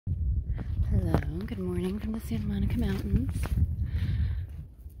Good morning from the Santa Monica Mountains.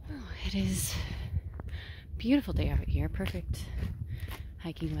 Oh, it is a beautiful day out here. Perfect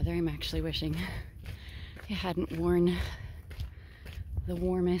hiking weather. I'm actually wishing I hadn't worn the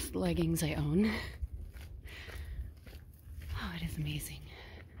warmest leggings I own. Oh, it is amazing.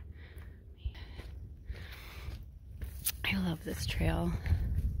 I love this trail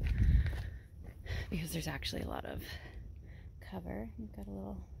because there's actually a lot of cover. We've got a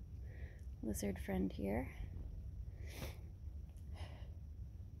little lizard friend here.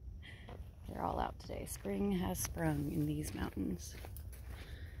 They're all out today. Spring has sprung in these mountains.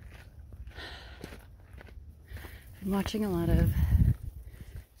 I've been watching a lot of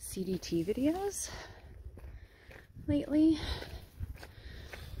CDT videos lately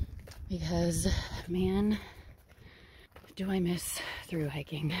because, man, do I miss through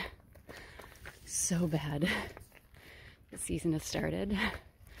hiking so bad. The season has started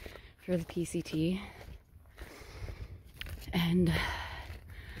for the PCT and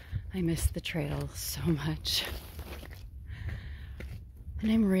I miss the trail so much.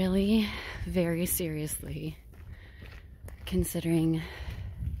 And I'm really very seriously considering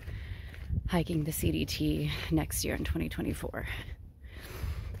hiking the CDT next year in 2024.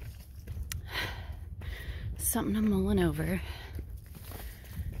 Something I'm mulling over.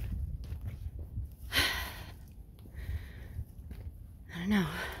 I don't know.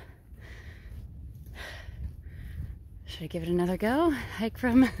 Should I give it another go? Hike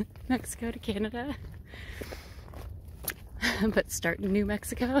from Mexico to Canada? But start in New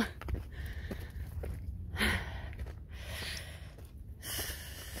Mexico?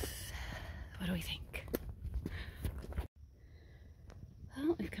 What do we think?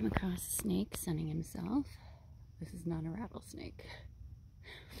 Well, we've come across a snake sunning himself. This is not a rattlesnake.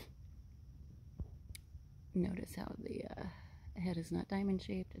 Notice how the head is not diamond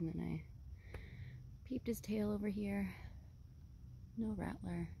shaped, and then I peeped his tail over here. No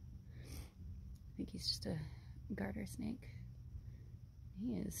rattler. I think he's just a garter snake.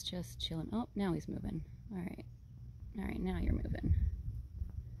 He is just chilling. Oh, now he's moving. Alright. Alright, now you're moving.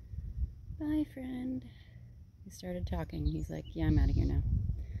 Bye, friend. He started talking. He's like, yeah, I'm out of here now.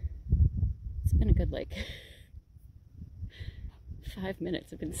 It's been a good, 5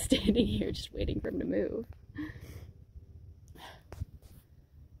 minutes. I've been standing here just waiting for him to move.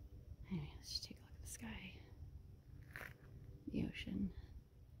 Anyway, let's just take a look at the sky. The ocean.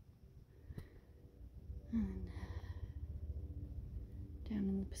 And down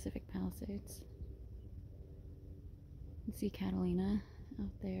in the Pacific Palisades. You can see Catalina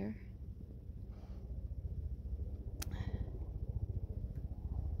out there.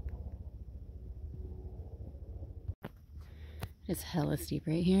 It's hella steep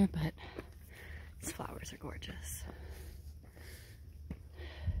right here, but these flowers are gorgeous.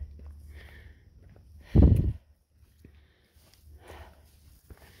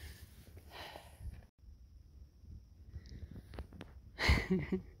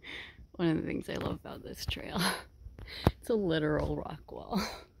 One of the things I love about this trail, it's a literal rock wall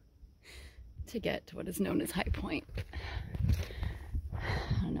to get to what is known as High Point.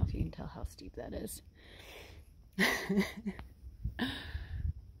 I don't know if you can tell how steep that is.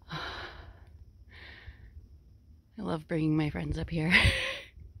 I love bringing my friends up here.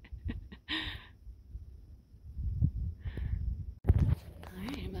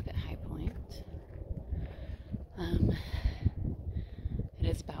 Alright, I'm up at High Point. It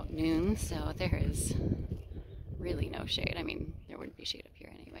is about noon, so there is really no shade. I mean, there wouldn't be shade up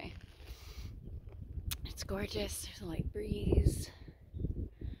here anyway. It's gorgeous. There's a light breeze.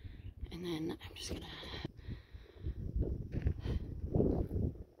 And then I'm just gonna...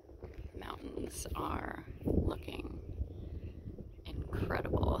 The mountains are looking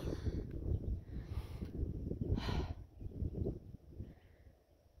incredible.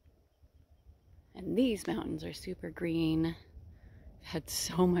 And these mountains are super green. Had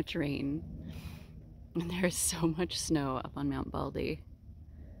so much rain, and there's so much snow up on Mount Baldy.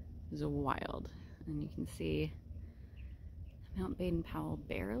 It's wild. And you can see Mount Baden-Powell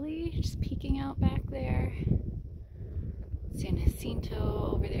barely just peeking out back there. San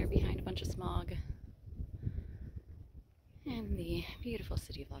Jacinto over there behind a bunch of smog, and the beautiful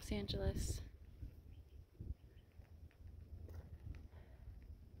city of Los Angeles.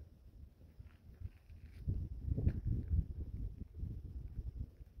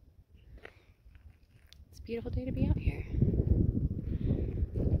 It's a beautiful day to be out here.